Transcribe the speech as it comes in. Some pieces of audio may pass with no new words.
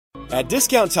At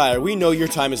Discount Tire, we know your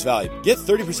time is valuable. Get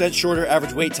 30% shorter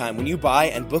average wait time when you buy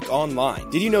and book online.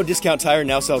 Did you know Discount Tire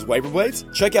now sells wiper blades?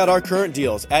 Check out our current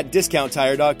deals at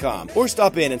discounttire.com or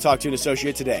stop in and talk to an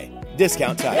associate today.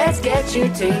 Discount Tire. Let's get you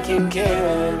taken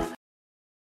care of.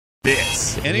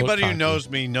 Anybody who knows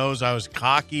me knows I was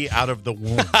cocky out of the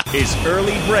womb. Is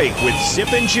Early Break with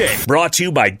Sip and Jake. Brought to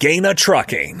you by Gaina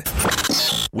Trucking.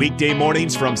 Weekday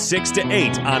mornings from 6 to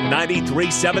 8 on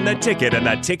 93.7 The Ticket and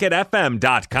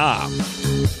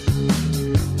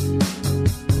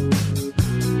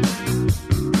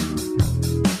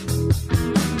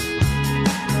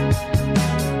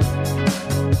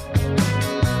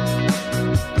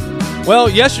Well,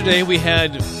 yesterday we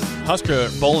had Husker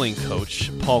bowling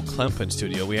coach Paul Klemp in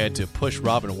studio. We had to push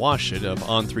Robin Washut of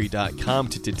On3.com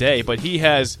to today, but he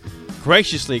has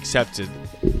graciously accepted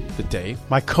the day.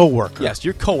 My coworker. Yes,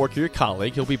 your coworker, your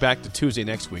colleague. He'll be back to Tuesday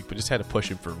next week, but just had to push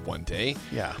him for one day.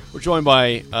 Yeah. We're joined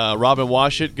by Robin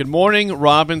Washut. Good morning,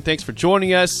 Robin. Thanks for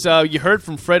joining us. You heard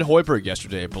from Fred Hoiberg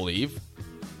yesterday, I believe.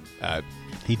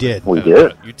 He did. We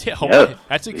did. You did. Oh, Yes,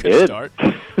 that's a we good did. start.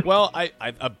 Well,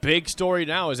 a big story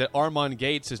now is that Armand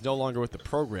Gates is no longer with the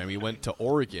program. He went to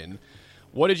Oregon.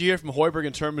 What did you hear from Hoiberg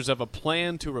in terms of a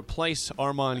plan to replace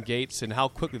Armand Gates and how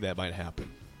quickly that might happen?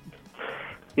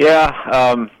 Yeah,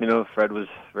 Fred was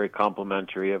very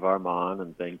complimentary of Armand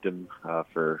and thanked him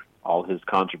for all his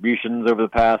contributions over the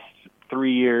past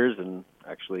 3 years, and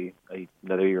actually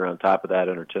another year on top of that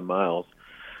under Tim Miles.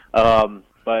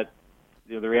 But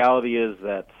the reality is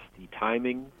that the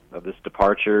timing of this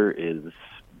departure is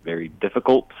very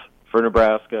difficult for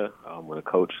Nebraska. When a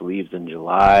coach leaves in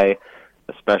July,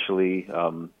 especially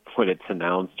when it's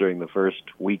announced during the first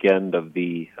weekend of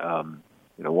the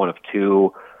one of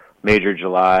two major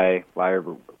July live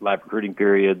recruiting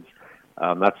periods,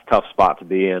 that's a tough spot to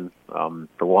be in.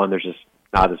 For one, there's just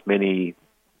not as many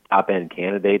top-end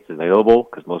candidates available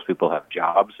because most people have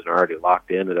jobs and are already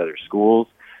locked in at other schools.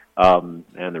 And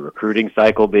the recruiting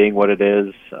cycle being what it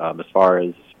is, as far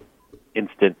as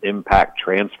instant impact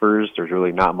transfers, there's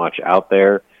really not much out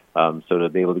there. So to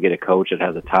be able to get a coach that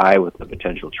has a tie with a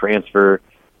potential transfer,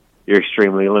 you're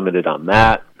extremely limited on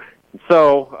that.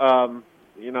 So,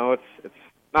 it's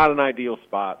not an ideal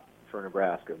spot for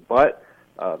Nebraska. But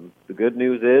the good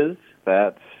news is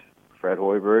that Fred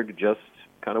Hoiberg just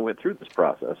kind of went through this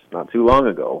process not too long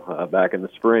ago, back in the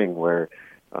spring, where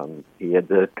he had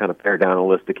to kind of pare down a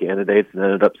list of candidates and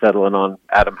ended up settling on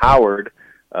Adam Howard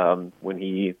when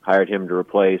he hired him to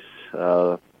replace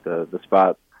the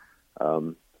spot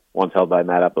once held by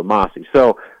Matt Abdelmassi.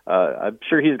 So I'm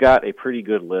sure he's got a pretty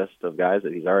good list of guys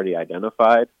that he's already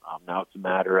identified. Now it's a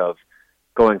matter of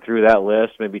going through that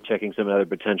list, maybe checking some other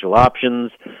potential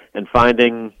options, and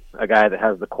finding a guy that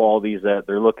has the qualities that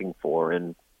they're looking for.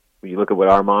 And when you look at what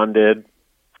Armand did,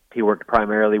 he worked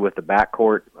primarily with the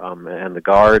backcourt and the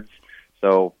guards.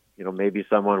 So, maybe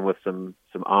someone with some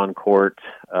on-court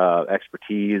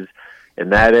expertise in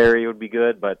that area would be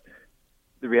good. But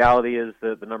the reality is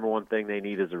that the number one thing they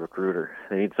need is a recruiter.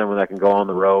 They need someone that can go on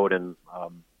the road and,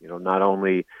 not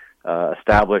only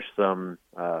establish some,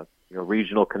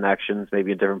 regional connections,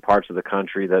 maybe in different parts of the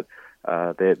country that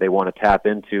they want to tap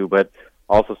into, but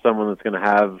also someone that's going to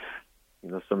have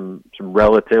some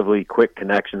relatively quick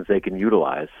connections they can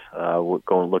utilize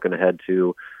looking ahead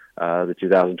to the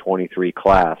 2023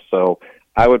 class. So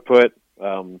I would put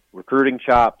recruiting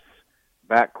chops,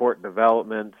 backcourt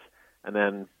development, and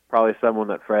then probably someone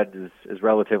that Fred is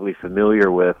relatively familiar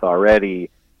with already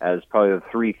as probably the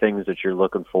three things that you're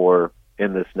looking for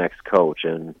in this next coach.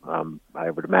 And I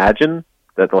would imagine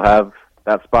that they'll have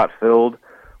that spot filled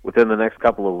within the next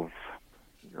couple of,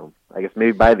 I guess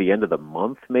maybe by the end of the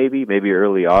month, maybe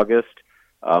early August.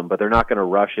 But they're not going to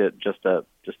rush it just to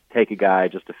take a guy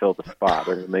just to fill the spot.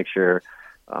 They're going to make sure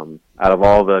out of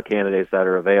all the candidates that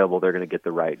are available, they're going to get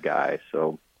the right guy.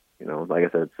 So, like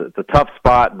I said, it's a tough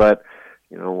spot, but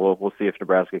we'll see if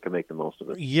Nebraska can make the most of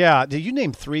it. Yeah. Did you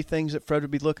name three things that Fred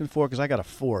would be looking for? Because I got a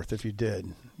fourth. If you did,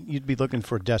 you'd be looking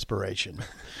for desperation.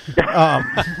 Well,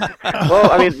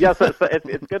 yes,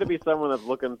 it's going to be someone that's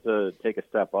looking to take a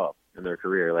step up in their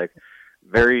career. Like,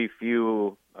 very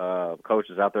few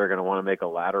coaches out there are going to want to make a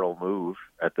lateral move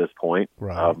at this point.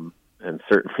 Right. And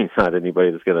certainly not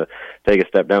anybody that's going to take a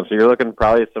step down. So you're looking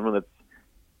probably at someone that's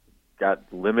got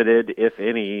limited, if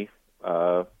any,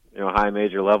 high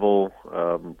major level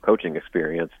coaching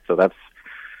experience. So that's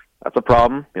a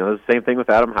problem. The same thing with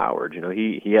Adam Howard.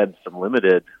 He had some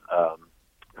limited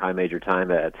high major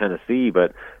time at Tennessee,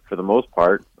 but for the most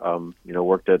part,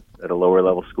 worked at a lower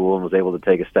level school and was able to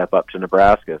take a step up to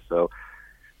Nebraska. So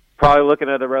probably looking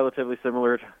at a relatively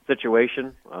similar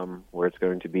situation where it's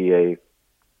going to be a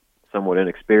somewhat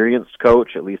inexperienced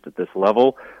coach, at least at this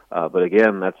level. But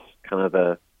again, that's kind of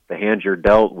the hand you're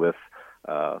dealt with,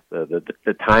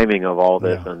 the timing of all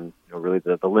this, and really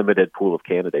the limited pool of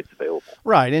candidates available.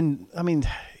 Right, and I mean,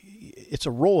 it's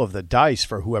a roll of the dice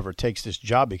for whoever takes this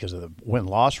job because of the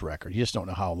win-loss record. You just don't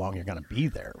know how long you're going to be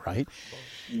there, right?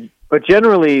 But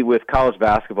generally, with college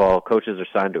basketball, coaches are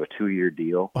signed to a 2-year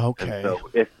deal. Okay. And so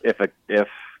if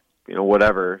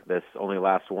whatever this only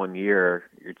lasts 1 year,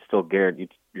 you're still guaranteed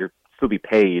you'll still be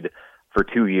paid for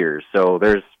 2 years. So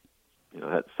there's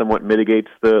that somewhat mitigates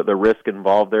the risk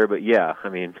involved there. But yeah, I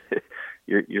mean,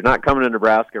 you're not coming to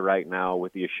Nebraska right now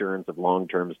with the assurance of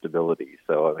long-term stability.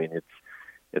 So I mean,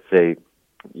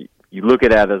 you look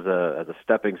at it as a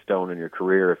stepping stone in your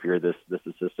career if you're this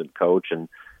assistant coach, and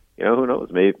who knows,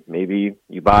 maybe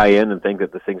you buy in and think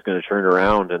that the thing's going to turn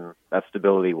around and that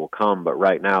stability will come, but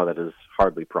right now that is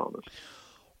hardly promised.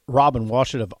 Robin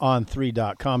Washut of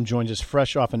On3.com joins us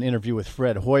fresh off an interview with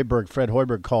Fred Hoiberg. Fred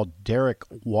Hoiberg called Derek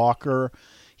Walker.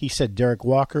 He said Derek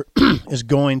Walker is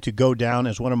going to go down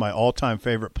as one of my all-time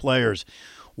favorite players.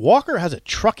 Walker has a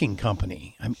trucking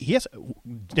company. I mean,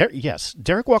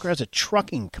 Derek Walker has a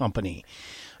trucking company.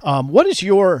 What is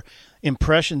your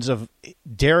impressions of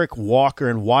Derek Walker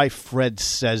and why Fred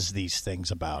says these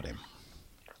things about him?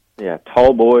 Yeah,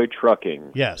 tall boy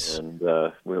trucking. Yes. And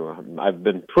I've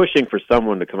been pushing for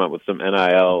someone to come up with some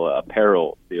NIL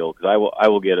apparel deal, because I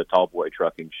will get a tall boy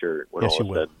trucking shirt when all is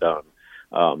said and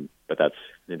done. But that's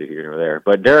neither here nor there.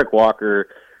 But Derek Walker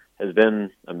has been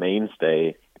a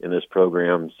mainstay in this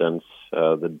program since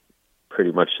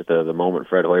pretty much the moment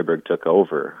Fred Hoiberg took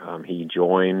over. He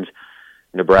joined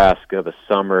Nebraska the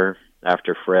summer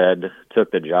after Fred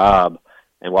took the job,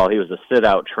 and while he was a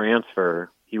sit-out transfer,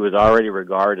 he was already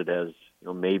regarded as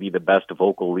maybe the best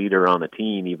vocal leader on the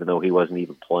team, even though he wasn't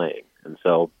even playing. And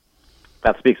so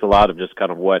that speaks a lot of just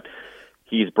kind of what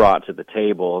he's brought to the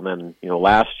table. And then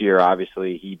last year,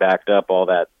 obviously, he backed up all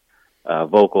that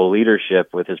vocal leadership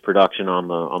with his production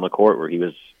on the court, where he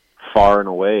was far and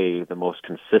away the most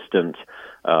consistent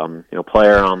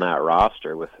player on that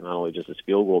roster, with not only just his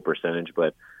field goal percentage,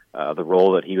 but the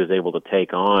role that he was able to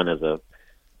take on as a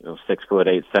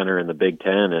 6'8" center in the Big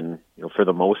Ten, and for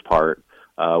the most part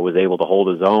was able to hold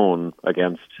his own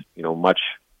against much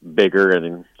bigger and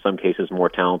in some cases more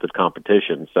talented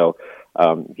competition. So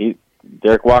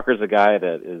Derek Walker's a guy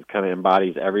that is kind of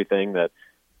embodies everything that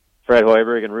Fred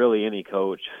Hoiberg and really any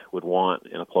coach would want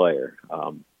in a player.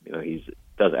 He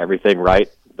does everything right,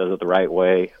 does it the right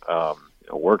way,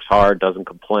 works hard, doesn't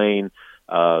complain,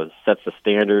 sets the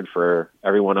standard for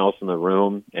everyone else in the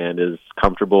room, and is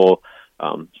comfortable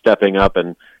stepping up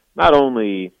and not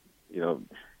only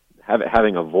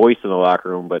having a voice in the locker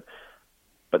room, but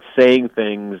saying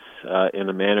things in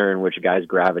a manner in which guys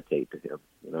gravitate to him.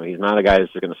 He's not a guy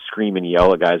that's going to scream and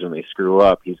yell at guys when they screw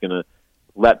up. He's going to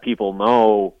let people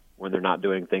know when they're not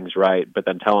doing things right, but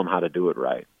then tell them how to do it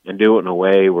right, and do it in a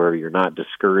way where you're not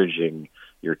discouraging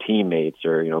your teammates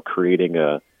or creating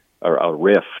a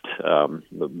rift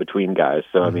between guys.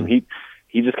 So I mean,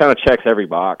 he just kind of checks every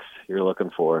box you're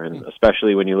looking for, and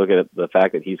especially when you look at the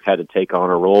fact that he's had to take on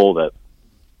a role that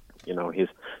he's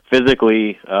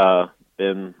physically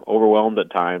been overwhelmed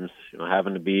at times,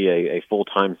 having to be a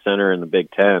full-time center in the Big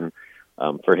Ten.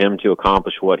 For him to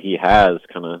accomplish what he has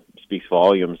kind of speaks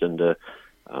volumes into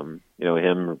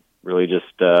him really just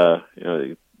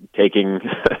taking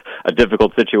a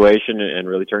difficult situation and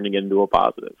really turning it into a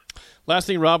positive. Last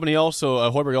thing, Robin,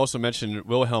 Hoiberg also mentioned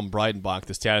Wilhelm Breidenbach,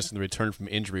 the status and the return from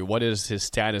injury. What is his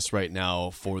status right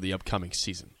now for the upcoming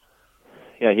season?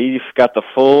 Yeah, he's got the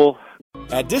full...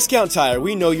 At Discount Tire,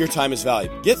 we know your time is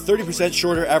valuable. Get 30%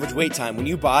 shorter average wait time when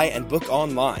you buy and book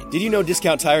online. Did you know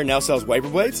Discount Tire now sells wiper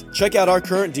blades? Check out our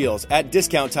current deals at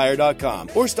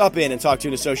DiscountTire.com or stop in and talk to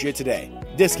an associate today.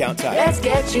 Discount Tire. Let's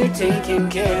get you taken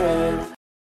care of.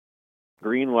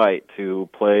 Green light to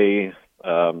play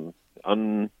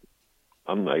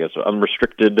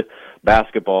unrestricted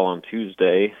basketball on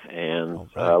Tuesday, and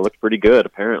looked pretty good,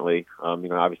 apparently.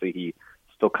 Obviously he's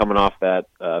still coming off that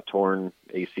torn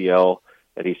ACL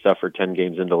that he suffered 10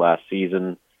 games into last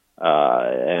season.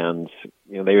 And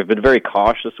they've been very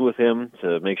cautious with him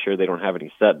to make sure they don't have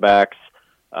any setbacks.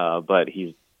 But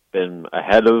he's been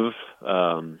ahead of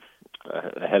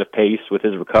pace with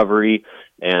his recovery.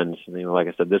 And, like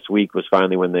I said, this week was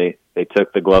finally when they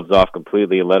took the gloves off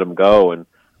completely and let him go. And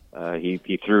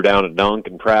he threw down a dunk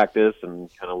in practice and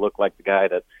kind of looked like the guy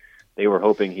that they were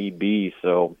hoping he'd be.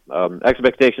 So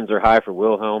expectations are high for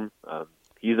Wilhelm.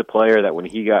 He's a player that when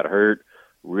he got hurt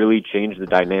really changed the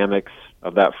dynamics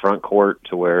of that front court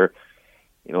to where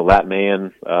Lat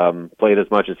Mayen played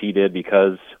as much as he did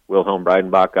because Wilhelm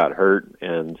Breidenbach got hurt,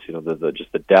 and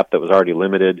just the depth that was already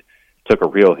limited took a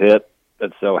real hit.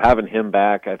 And so having him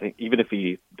back, I think even if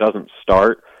he doesn't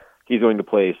start, he's going to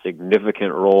play a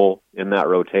significant role in that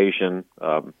rotation.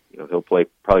 He'll play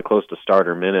probably close to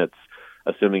starter minutes,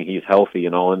 assuming he's healthy,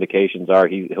 and all indications are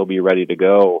he'll be ready to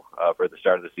go for the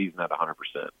start of the season at 100%.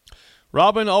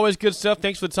 Robin, always good stuff.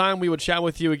 Thanks for the time. We will chat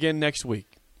with you again next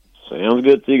week. Sounds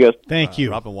good. See you guys. Thank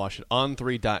you. Robin Washut,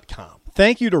 on3.com.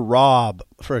 Thank you to Rob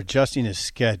for adjusting his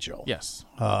schedule. Yes.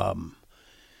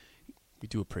 We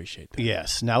do appreciate that.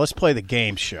 Yes. Now let's play the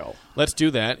game show. Let's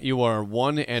do that. You are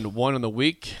 1-1 on the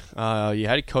week. You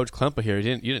had Coach Klempa here. You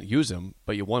didn't use him,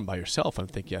 but you won by yourself, I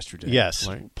think, yesterday. Yes.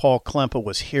 Right? Paul Klempa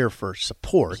was here for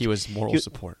support. He was moral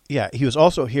support. Yeah. He was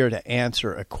also here to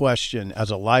answer a question as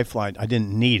a lifeline. I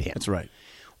didn't need him. That's right.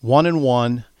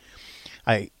 1-1.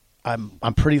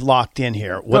 I'm pretty locked in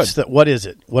here. What is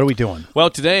it? What are we doing? Well,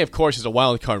 today, of course, is a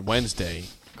Wild Card Wednesday.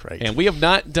 Great. And we have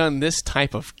not done this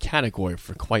type of category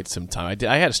for quite some time.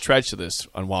 I had a stretch of this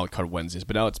on Wild Card Wednesdays,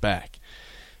 but now it's back.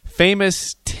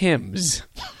 Famous Tims.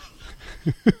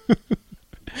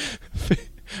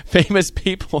 Famous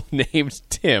people named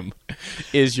Tim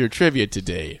is your trivia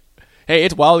today. Hey,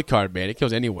 it's Wild Card, man. It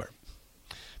goes anywhere.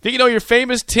 Think you know your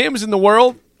famous Tims in the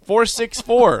world?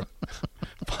 464.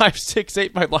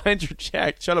 568. My lines are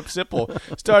checked. Shut up, Sipple.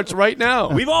 Starts right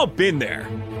now. We've all been there.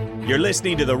 You're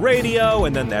listening to the radio,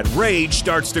 and then that rage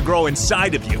starts to grow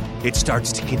inside of you. It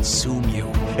starts to consume you.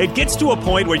 It gets to a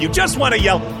point where you just want to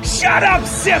yell, "Shut up,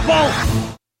 Sipple!"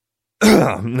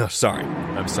 No, sorry.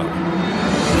 I'm sorry.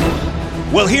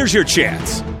 Well, here's your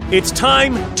chance. It's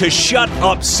time to shut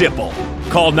up, Sipple.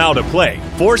 Call now to play.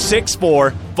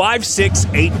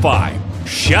 464-5685.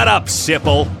 Shut up,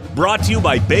 Sipple. Brought to you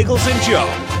by Bagels and Joe.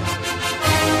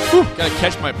 Got to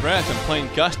catch my breath. I'm playing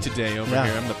Gus today over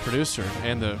here. I'm the producer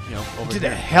and over did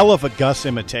here. a hell of a Gus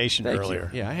imitation Thank earlier.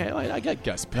 You. Yeah, I got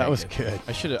Gus pegged. That was good.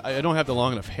 I don't have the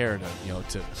long enough hair to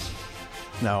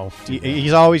No,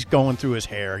 he's always going through his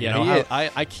hair.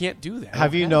 I can't do that.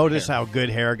 Have you noticed how good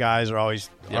hair guys are always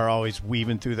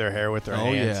weaving through their hair with their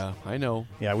hands? Oh, yeah, I know.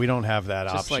 Yeah, we don't have that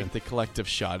Just option. like the collective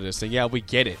shot of this thing. Yeah, we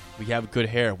get it. We have good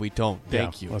hair. We don't.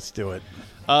 Thank you. Let's do it.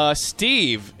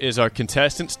 Steve is our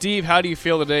contestant. Steve, how do you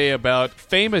feel today about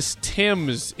famous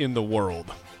Tims in the world?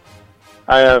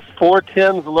 I have 4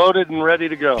 Tims loaded and ready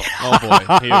to go. Oh, boy.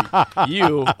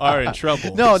 You are in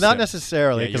trouble. No, not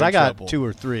necessarily, because I got trouble. 2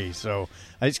 or 3. So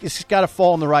it's just got to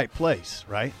fall in the right place,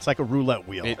 right? It's like a roulette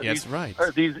wheel. That's right.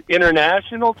 Are these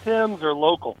international Tims or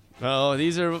local? Oh,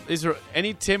 these are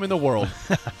any Tim in the world.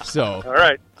 So, All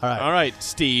right. All right,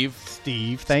 Steve.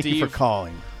 Thank you for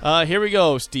calling. Here we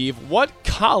go, Steve. What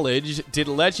college did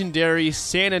legendary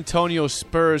San Antonio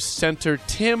Spurs center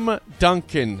Tim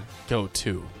Duncan go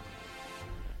to?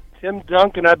 Tim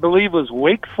Duncan, I believe, was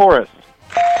Wake Forest.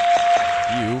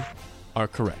 You are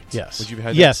correct. Yes. Would you have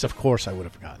had yes, of course I would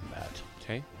have gotten that.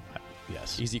 Okay.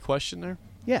 Yes. Easy question there?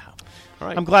 Yeah. All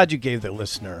right. I'm glad you gave the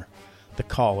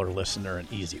caller listener, an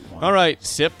easy one. All right,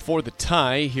 Sip, for the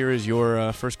tie, here is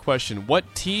your first question. What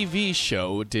TV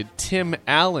show did Tim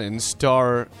Allen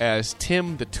star as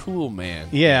Tim the Tool Man?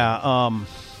 Yeah.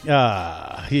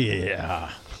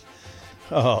 Yeah.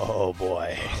 Oh,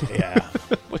 boy. Yeah.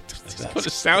 What the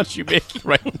sounds you making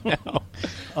right now?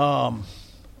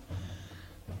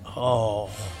 Oh.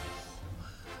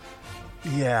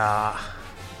 Yeah.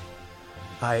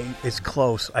 It's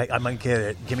close. I might get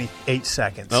it. Give me 8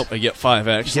 seconds. Nope, I get 5,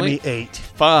 actually. Give me 8.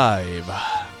 5,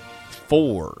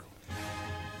 4,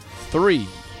 3,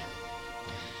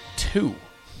 2.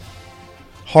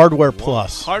 Hardware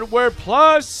Plus. Hardware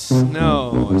Plus?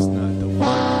 No, it's not the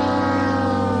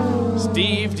one.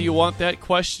 Steve, do you want that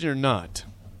question or not?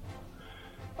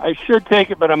 I should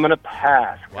take it, but I'm going to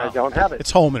pass. Wow. I don't have it.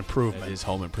 It's Home Improvement. It is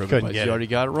Home Improvement. Couldn't but get you it. already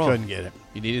got it wrong. Couldn't get it.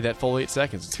 You needed that full 8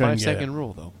 seconds. It's Couldn't 5-second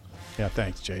rule, though. Yeah,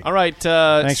 thanks, Jake. All right.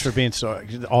 Thanks for being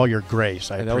all your grace.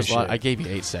 I appreciate it. I gave you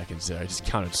 8 seconds there. I just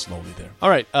counted slowly there. All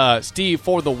right, Steve,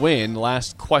 for the win.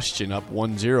 Last question, up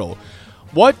 1-0.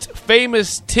 What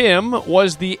famous Tim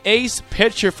was the ace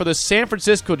pitcher for the San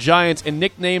Francisco Giants and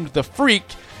nicknamed the Freak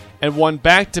and won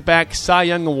back-to-back Cy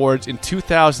Young Awards in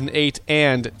 2008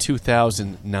 and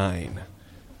 2009?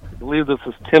 I believe this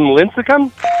is Tim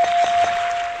Lincecum.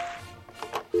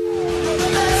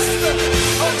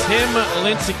 Tim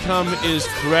Lincecum is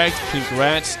correct.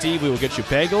 Congrats, Steve. We will get you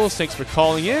bagels. Thanks for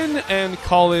calling in, and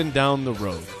call in down the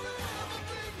road.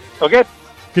 Okay.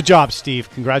 Good job, Steve.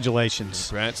 Congratulations.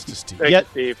 Congrats to Steve. Thank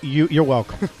you, Steve. You're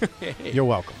welcome. You're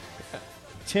welcome.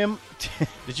 Tim.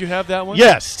 Did you have that one?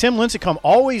 Yes. Tim Lincecum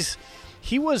always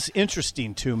He was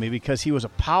interesting to me because he was a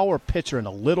power pitcher and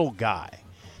a little guy.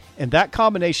 And that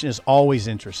combination is always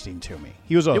interesting to me.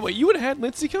 He was a. Wait, you would have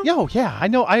had Lincecum? Yeah, I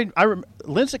know. I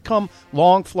Lincecum,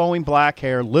 long flowing black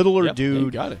hair, littler Yep, dude,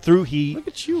 you got it. through heat. Look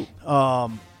at you.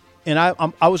 And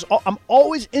I'm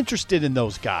always interested in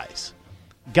those guys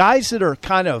that are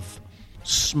kind of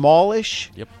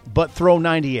smallish, Yep. but throw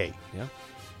 98. Yeah.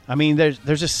 I mean, there's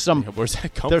just some. Where's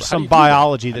that come There's from? How some do you do that?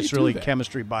 biology How do you that's do really that?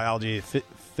 chemistry, biology,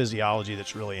 physiology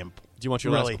that's really. Do you want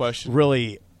your last question?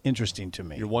 Really interesting to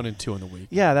me. You're 1 and 2 in the week.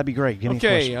 Yeah, that'd be great. Give me a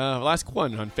Okay, question. last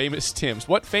one on famous Tims.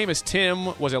 What famous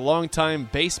Tim was a longtime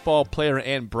baseball player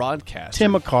and broadcaster?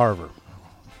 Tim McCarver.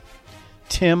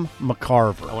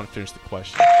 I want to finish the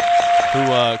question.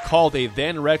 Who called a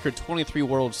then record 23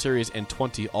 World Series and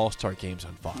 20 All-Star games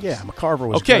on Fox. Yeah, McCarver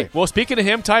was Okay, great. well, speaking of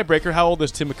him, tiebreaker, how old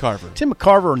is Tim McCarver? Tim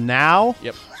McCarver now?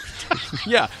 Yep.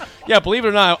 Yeah, believe it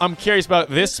or not, I'm curious about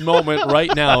this moment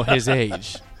right now, his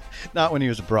age. Not when he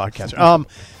was a broadcaster.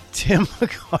 Tim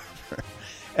McCarver,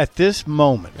 at this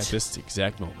moment, At this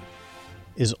exact moment.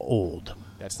 is old.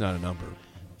 That's not a number.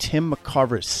 Tim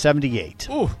McCarver is 78.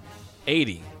 Ooh,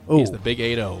 80. Ooh. He's the big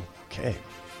 8-0. Okay.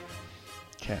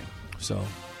 So,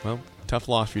 well, tough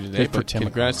loss for you today, Good for but Tim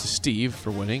congrats McCarver. to Steve for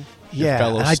winning. Your Yeah,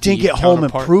 fellow and I Steve didn't get home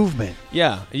counterpart. improvement.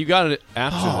 Yeah, you got it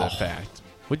after Oh. the fact.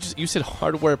 You said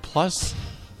Hardware Plus?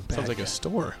 Sounds like a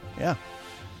store. Yeah.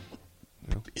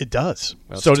 It does.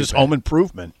 Well, So it's too does bad. home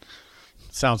improvement.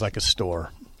 Sounds like a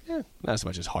store. Yeah, not as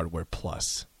much as Hardware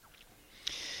Plus.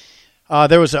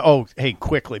 There was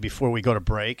quickly before we go to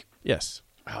break, Yes.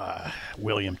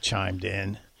 William chimed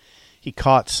in. He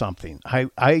caught something.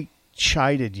 I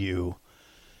chided you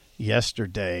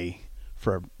yesterday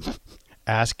for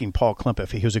asking Paul Klemp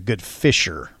if he was a good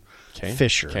fisher. Okay.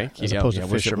 Fisher, Okay. as opposed to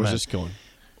Where's fisherman. this going?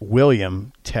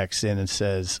 William texts in and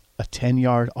says, a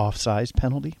 10-yard offsides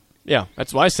penalty? Yeah,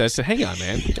 that's what I said. I said, hang on,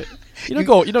 man. You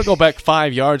don't go back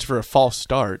 5 yards for a false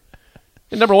start.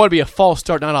 And number one would be a false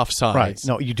start, not offsides. Right.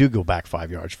 No, you do go back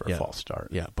 5 yards for a Yeah. false start.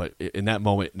 Yeah, but in that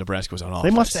moment, Nebraska was on offense. They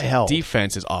must have held.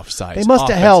 Defense is offside. They must have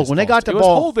Offense held. is When they false. got the It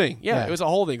ball- was holding. Yeah, Yeah. it was a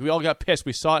holding. We all got pissed.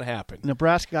 We saw it happen.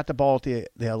 Nebraska got the ball at the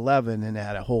 11 and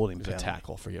had a holding It was a penalty.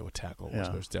 tackle. Forget what tackle it was. Yeah.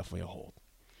 But it was definitely a hold.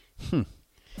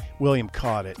 William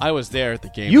caught it. I was there at the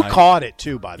game. You caught it,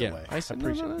 too, by the Yeah, way. I said,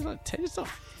 appreciate no, it. it's not 10. It's not.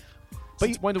 But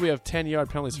Since when do we have 10-yard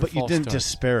penalties for But you false didn't starts?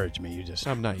 disparage me. You just...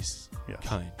 I'm nice. Yes.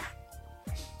 Kind.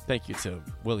 Thank you to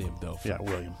William, though. Yeah,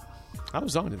 William. I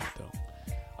was on it, though.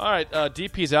 All right,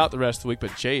 DP's out the rest of the week,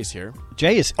 but Jay is here.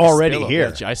 Jay is already Spillover. here.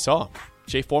 Yeah, Jay, I saw him.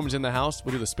 Jay Foreman's in the house.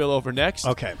 We'll do the spillover next.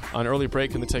 Okay. On early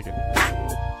break in the ticket.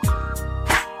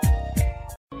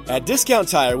 At Discount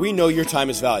Tire, we know your time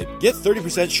is valuable. Get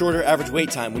 30% shorter average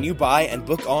wait time when you buy and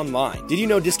book online. Did you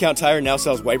know Discount Tire now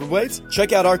sells wiper blades?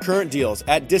 Check out our current deals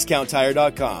at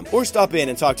discounttire.com or stop in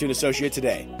and talk to an associate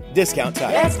today. Discount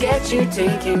Tire. Let's get you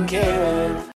taken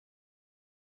care of.